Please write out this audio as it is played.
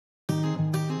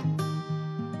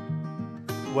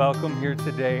Welcome here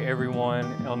today, everyone,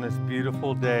 on this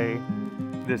beautiful day,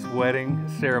 this wedding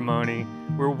ceremony.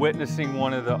 We're witnessing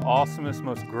one of the awesomest,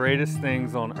 most greatest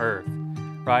things on earth,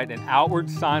 right? An outward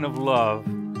sign of love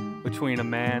between a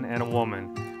man and a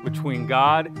woman, between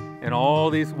God and all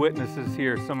these witnesses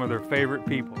here, some of their favorite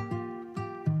people.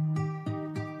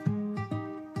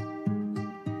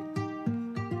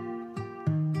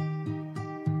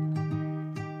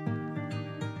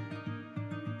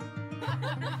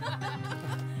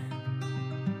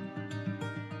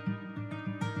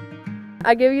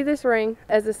 I give you this ring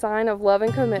as a sign of love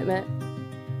and commitment.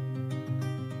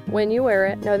 When you wear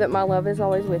it, know that my love is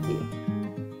always with you.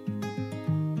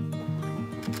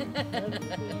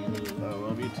 I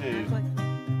love you too.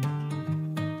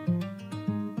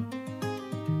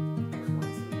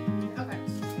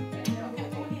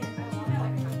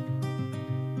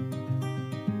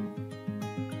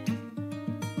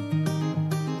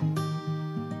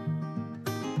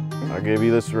 I give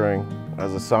you this ring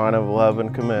as a sign of love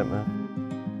and commitment.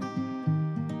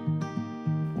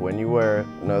 When you wear it,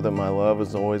 know that my love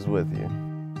is always with you.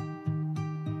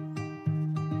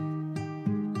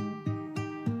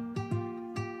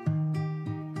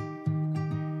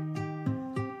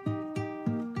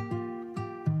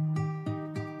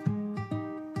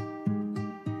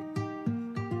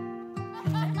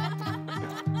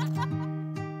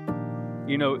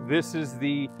 You know, this is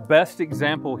the best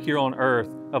example here on earth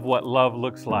of what love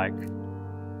looks like.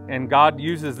 And God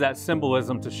uses that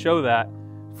symbolism to show that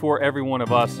for every one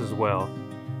of us as well.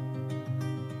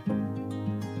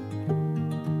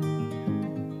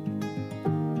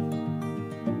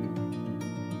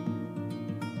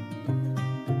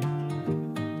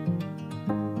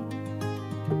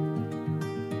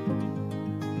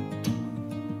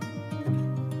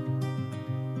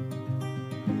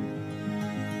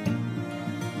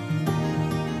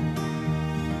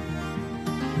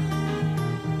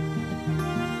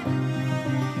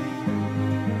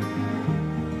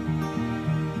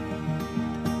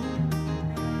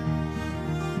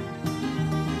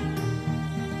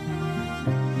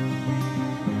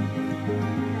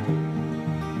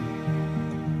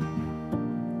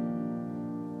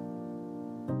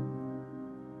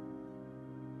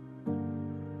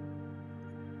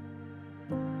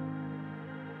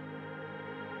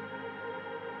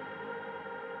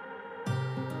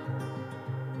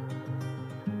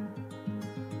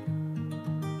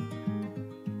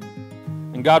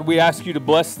 And God, we ask you to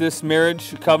bless this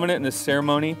marriage covenant and this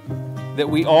ceremony, that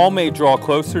we all may draw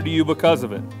closer to you because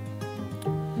of it.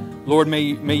 Lord,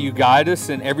 may you guide us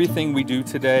in everything we do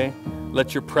today.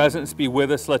 Let your presence be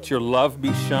with us. Let your love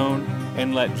be shown.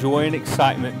 And let joy and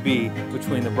excitement be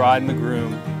between the bride and the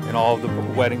groom and all of the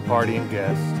wedding party and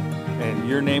guests. In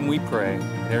your name we pray.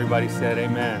 And everybody said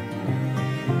amen.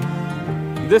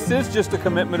 This is just a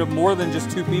commitment of more than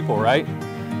just two people, right?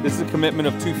 This is a commitment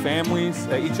of two families,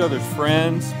 each other's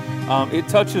friends. It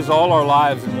touches all our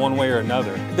lives in one way or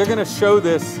another. They're going to show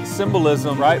this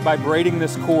symbolism, right, by braiding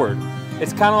this cord.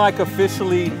 It's kind of like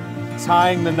officially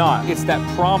tying the knot. It's that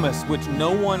promise which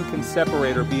no one can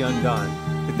separate or be undone.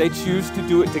 That they choose to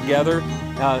do it together,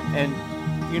 and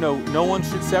you know, no one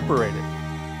should separate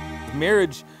it.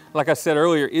 Marriage, like I said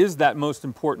earlier, is that most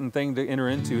important thing to enter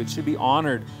into. It should be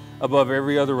honored above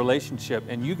every other relationship.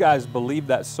 And you guys believe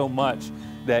that so much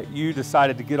that you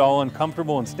decided to get all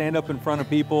uncomfortable and stand up in front of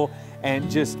people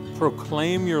and just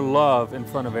proclaim your love in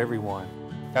front of everyone.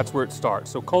 That's where it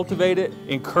starts. So cultivate it,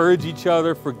 encourage each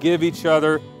other, forgive each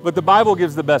other. But the Bible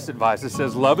gives the best advice. It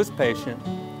says, love is patient,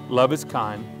 love is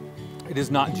kind. It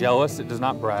is not jealous, it does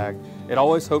not brag. It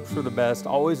always hopes for the best,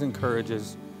 always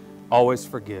encourages, always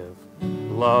forgive.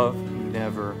 Love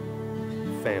never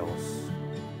fails.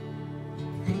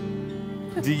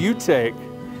 Do you take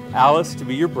Alice to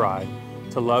be your bride,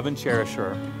 to love and cherish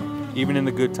her, even in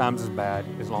the good times as bad,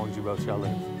 as long as you both shall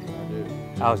live? I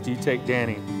do. Alice, do you take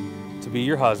Danny to be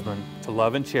your husband, to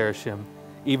love and cherish him,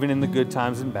 even in the good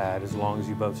times and bad, as long as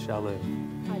you both shall live?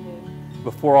 I do.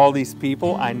 Before all these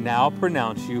people, I now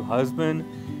pronounce you husband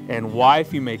and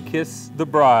wife. You may kiss the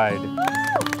bride.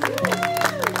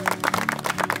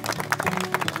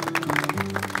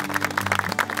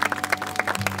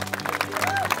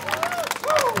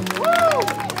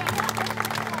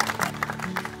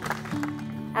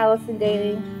 Alice and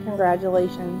Danny,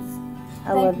 congratulations.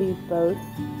 I love you both.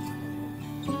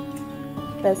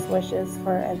 Best wishes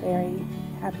for a very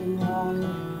happy, long,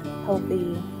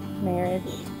 healthy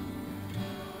marriage.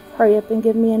 Hurry up and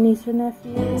give me a niece or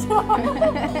nephew.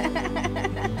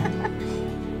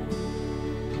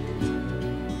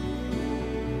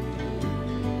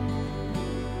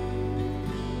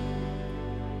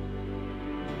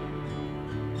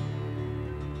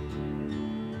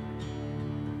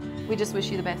 we just wish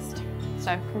you the best.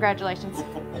 So congratulations.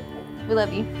 We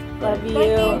love you. Love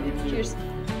you. Cheers.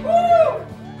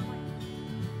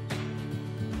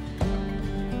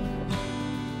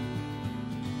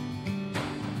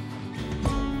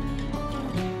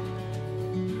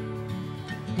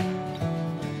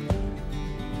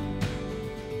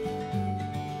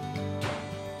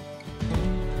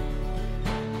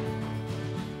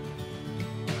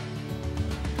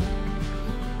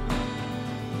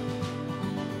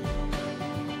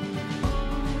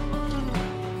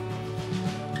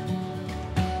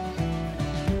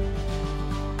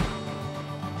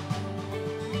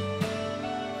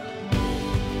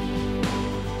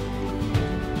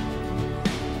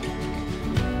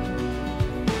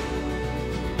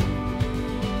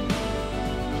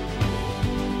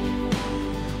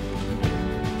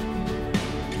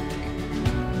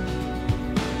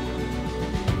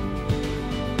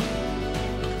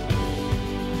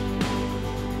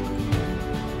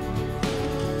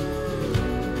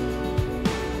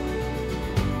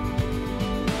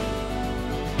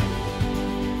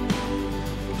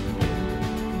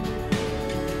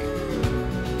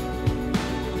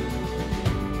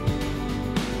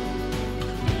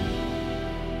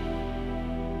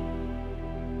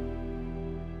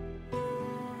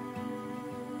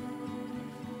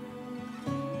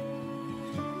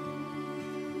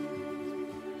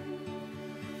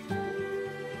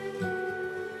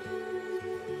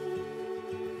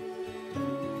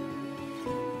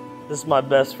 This is my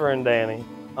best friend, Danny.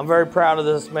 I'm very proud of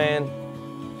this man.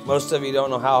 Most of you don't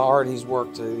know how hard he's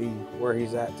worked to be where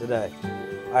he's at today.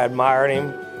 I admired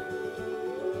him.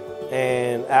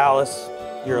 And Alice,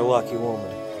 you're a lucky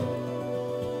woman.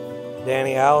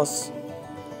 Danny, Alice,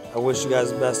 I wish you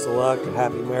guys the best of luck, a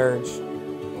happy marriage,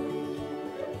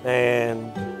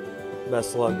 and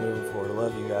best of luck moving forward. I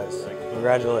love you guys.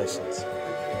 Congratulations.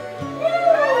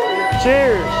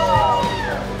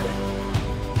 Cheers.